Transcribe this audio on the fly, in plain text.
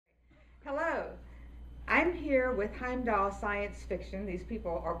here with Heimdal Science Fiction. These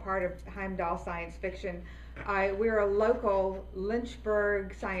people are part of Heimdal Science Fiction. We're a local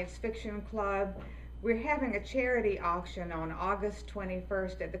Lynchburg science fiction club. We're having a charity auction on August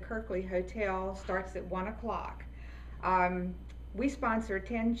 21st at the Kirkley Hotel. Starts at 1 o'clock. We sponsor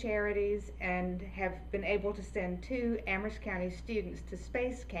 10 charities and have been able to send 2 Amherst County students to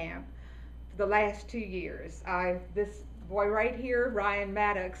space camp for the last 2 years. This boy right here, Ryan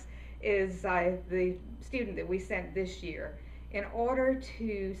Maddox, is the student that we sent this year. In order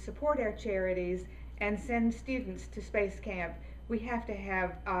to support our charities and send students to space camp, we have to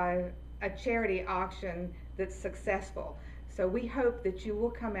have a charity auction that's successful. So we hope that you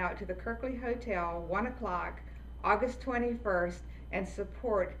will come out to the Kirkley Hotel, 1 o'clock, August 21st, and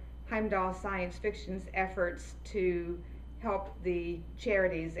support Heimdal Science Fiction's efforts to help the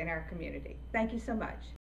charities in our community. Thank you so much.